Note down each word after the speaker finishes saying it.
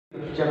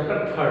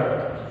Chapter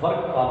 3,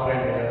 Work, Power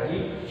and Energy.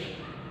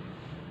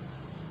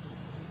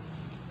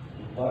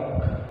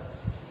 Work,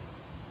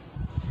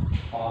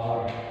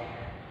 power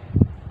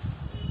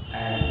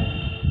and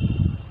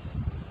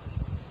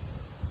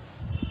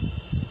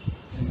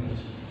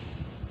energy.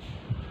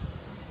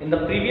 In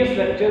the previous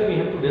lecture, we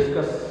have to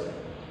discuss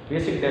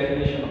basic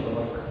definition of the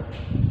work,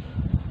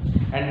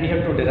 and we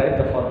have to derive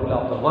the formula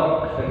of the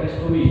work that is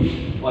to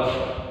be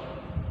work.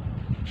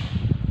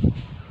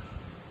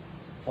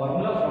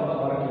 Formula for the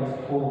work is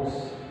force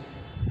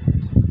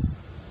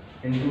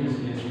into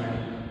displacement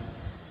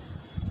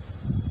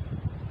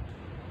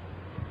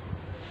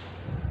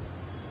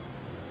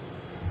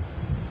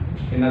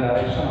in the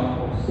direction of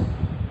force.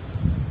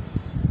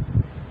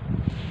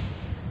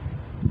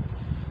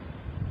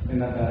 In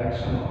the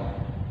direction of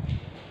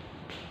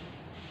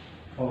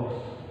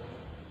force.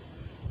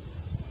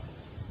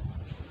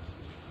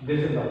 This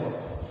is the work.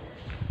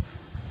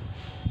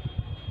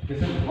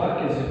 This is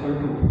work is equal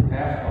to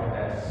F dot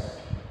S.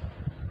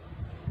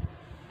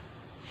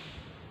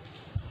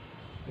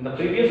 In the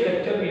previous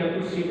lecture, we have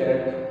to see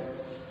that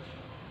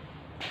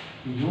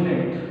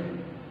unit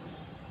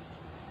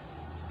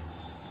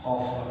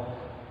of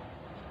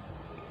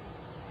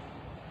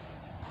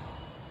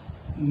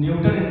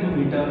Newton into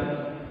meter,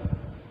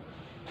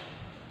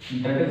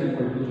 that is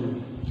equal to joule.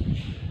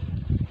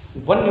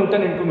 1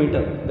 Newton into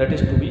meter, that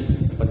is to be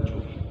 1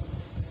 joule.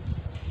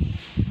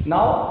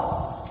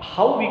 Now,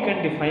 how we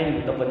can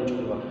define the 1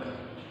 joule work?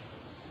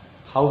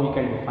 How we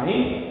can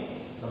define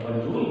the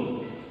 1 joule?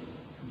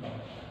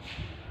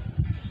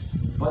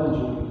 1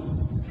 joule.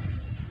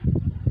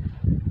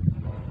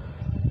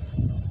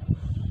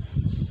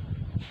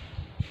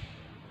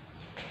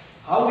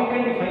 How we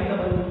can define the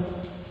 1 joule?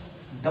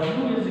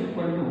 W is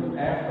equal to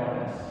F dot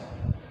S.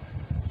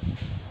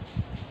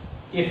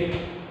 If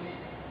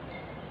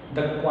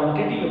the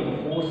quantity of the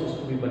force is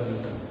to be 1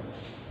 Newton,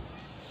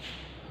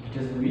 it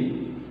is V,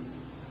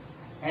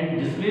 and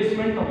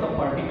displacement of the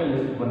particle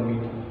is 1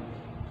 meter.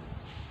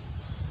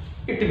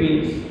 It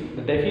means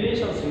the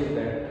definition says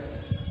that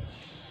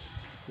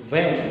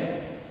when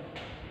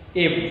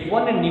a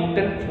 1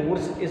 Newton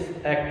force is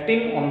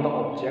acting on the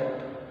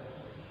object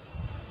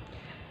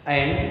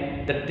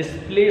and the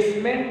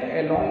displacement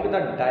along with the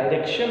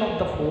direction of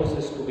the force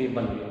is to be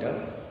 1 meter,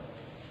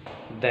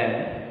 then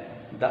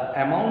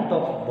the amount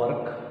of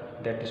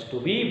work that is to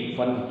be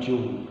 1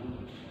 joule.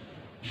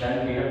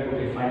 Then we have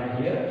to define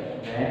here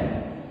when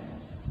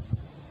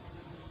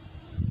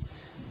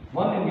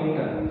 1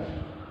 Newton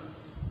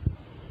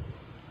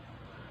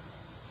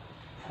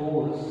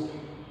force,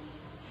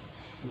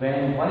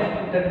 when 1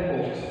 Newton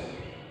force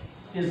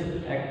is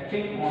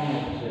acting on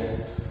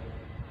object,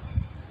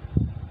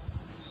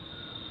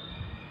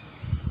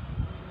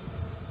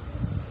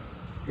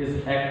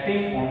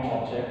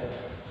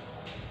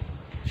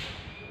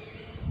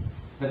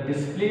 the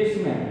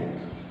displacement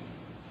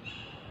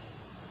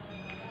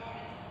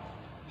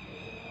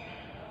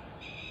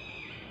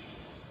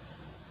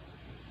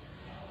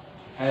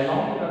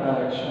along the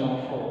direction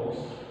of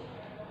force,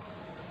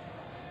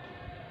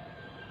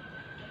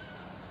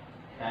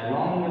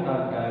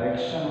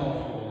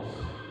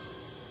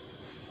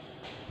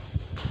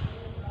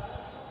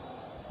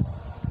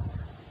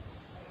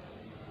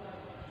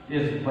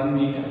 is 1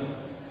 meter,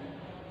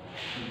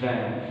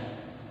 then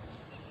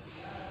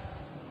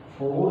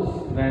force,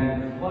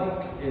 when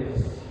work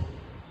is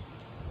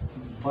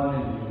 1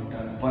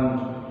 Newton, 1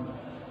 joule,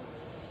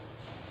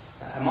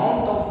 the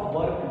amount of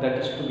work that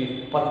is to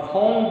be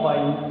performed by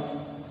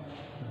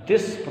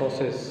this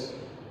process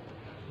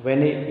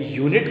when a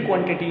unit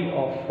quantity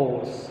of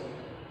force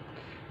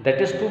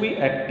that is to be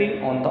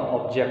acting on the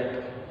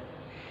object,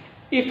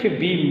 if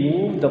we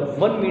move the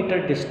 1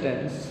 meter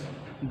distance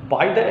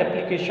by the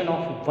application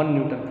of 1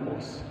 Newton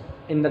force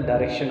in the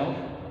direction of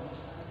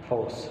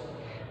force,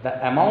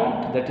 the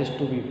amount that is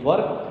to be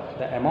work,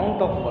 the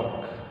amount of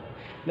work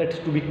that is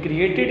to be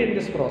created in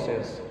this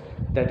process,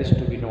 that is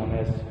to be known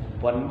as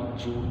 1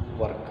 joule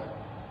work.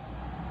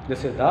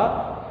 This is the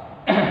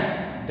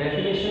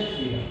definitions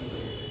we have to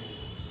take.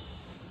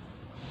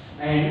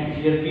 And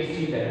here we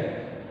see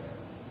that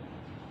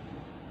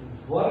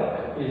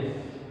work is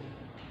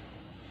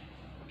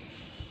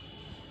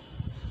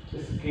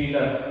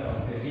scalar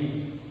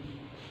quantity.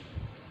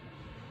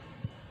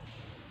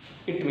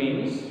 It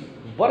means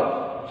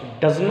work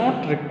does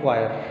not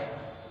require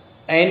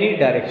any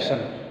direction,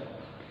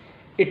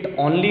 it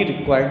only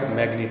required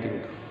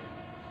magnitude.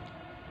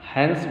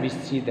 Hence we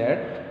see that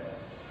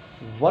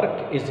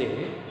work is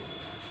a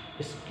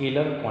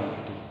scalar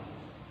quantity,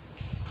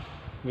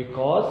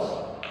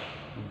 because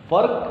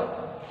work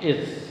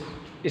is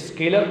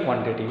scalar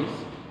quantities,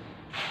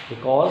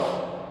 because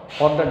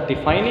for the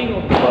defining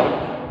of the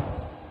work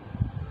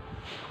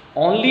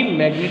only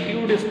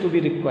magnitude is to be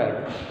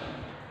required.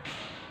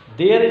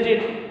 There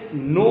is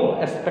no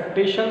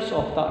expectations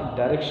of the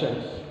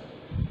directions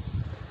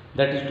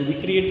that is to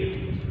be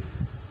created.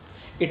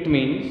 It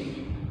means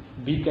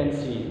we can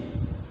see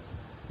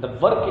the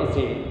work is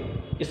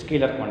a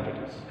scalar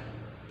quantities.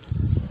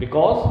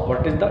 Because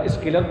what is the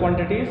scalar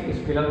quantities?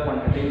 Scalar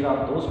quantities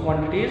are those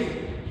quantities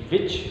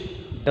which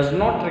does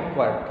not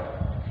require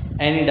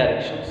any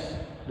directions,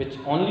 which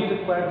only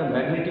require the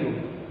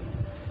magnitude,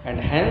 and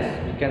hence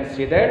we can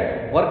say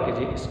that work is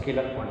a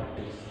scalar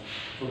quantities.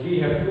 So we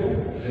have to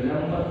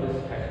remember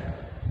this fact.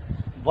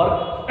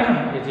 Work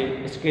is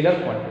a scalar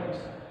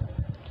quantities.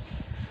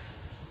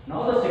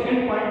 Now the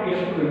second point we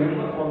have to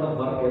remember for the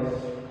work is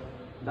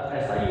the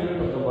SI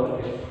unit of the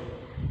work is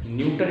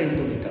Newton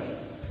into meter,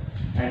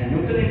 and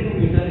Newton into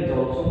meter is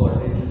also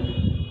called a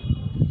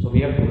joule. So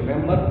we have to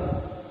remember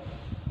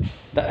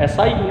the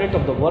SI unit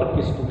of the work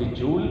is to be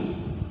joule,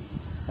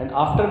 and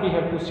after we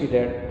have to see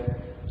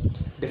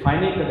that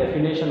defining the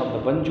definition of the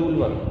 1 joule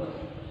work.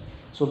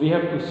 So we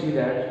have to see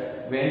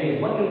that when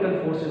a 1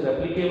 Newton force is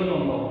applicable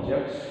on the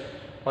objects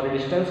for a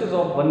distances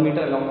of 1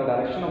 meter along the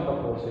direction of the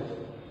forces,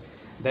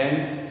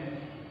 then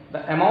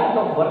the amount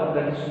of work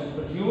that is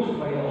produced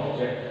by the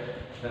object,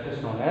 that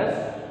is known as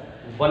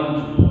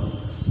 1 joule.